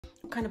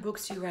What kind of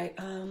books do you write?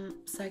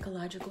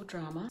 Psychological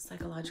drama,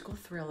 psychological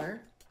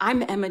thriller.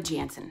 I'm Emma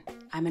Jansen.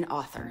 I'm an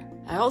author.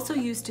 I also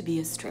used to be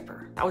a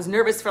stripper. I was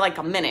nervous for like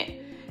a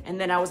minute. And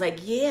then I was like,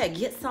 yeah,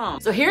 get some.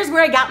 So here's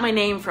where I got my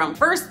name from.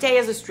 First day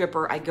as a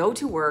stripper, I go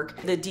to work.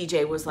 The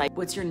DJ was like,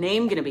 what's your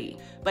name gonna be?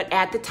 But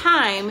at the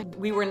time,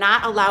 we were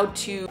not allowed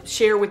to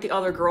share with the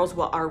other girls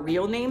what our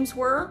real names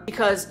were,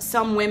 because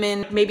some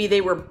women, maybe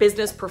they were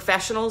business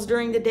professionals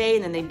during the day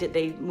and then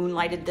they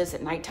moonlighted this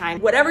at nighttime.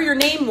 Whatever your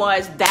name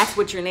was, that's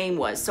what your name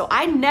was. So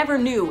I never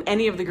knew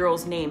any of the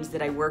girls' names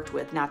that I worked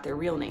with, not their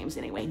real names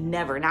anyway,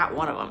 never, not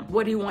one of them.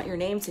 What do you want your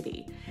name to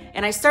be?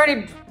 And I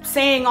started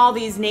saying all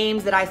these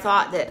names that I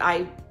thought that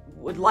I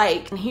would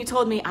like. And he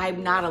told me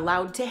I'm not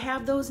allowed to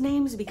have those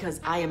names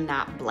because I am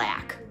not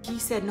black. He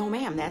said, no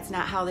ma'am, that's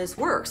not how this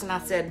works. And I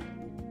said,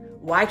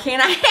 why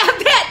can't I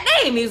have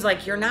that name? He was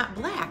like, you're not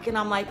black. And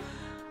I'm like,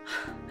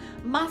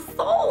 my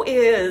soul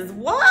is,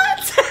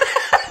 what?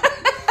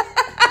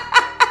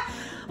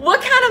 What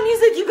kind of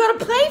music you gonna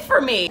play for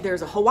me?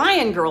 There's a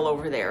Hawaiian girl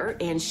over there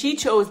and she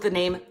chose the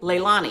name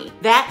Leilani.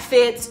 That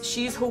fits,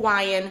 she's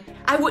Hawaiian.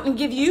 I wouldn't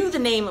give you the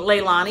name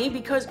Leilani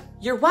because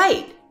you're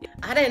white.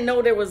 I didn't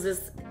know there was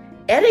this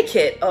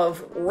etiquette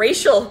of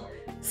racial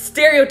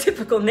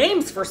stereotypical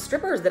names for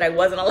strippers that I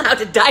wasn't allowed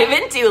to dive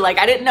into. Like,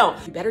 I didn't know.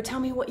 You better tell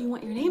me what you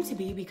want your name to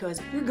be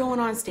because you're going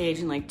on stage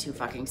in like 2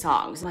 fucking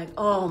songs. I'm like,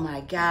 oh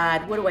my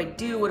God, what do I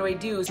do? What do I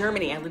do?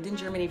 Germany, I lived in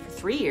Germany for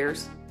 3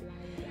 years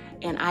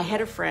and I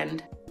had a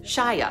friend,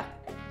 Shia.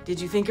 Did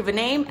you think of a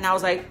name? And I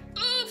was like,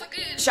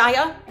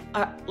 Shia?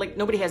 Like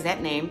nobody has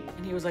that name.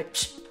 And he was like,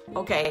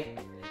 okay.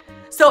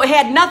 So it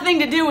had nothing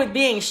to do with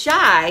being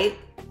shy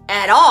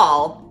at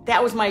all.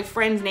 That was my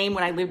friend's name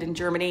when I lived in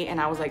Germany and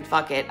I was like,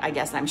 fuck it, I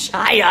guess I'm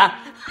Shia.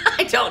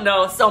 I don't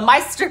know. So my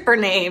stripper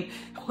name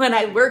when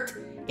I worked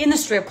in the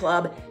strip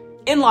club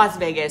in Las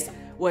Vegas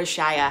was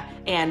Shia.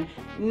 And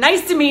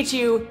nice to meet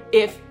you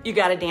if you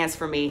got to dance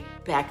for me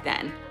back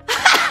then.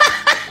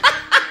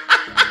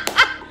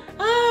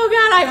 Oh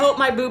God, I hope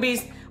my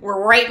boobies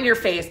were right in your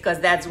face because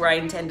that's where I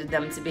intended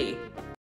them to be.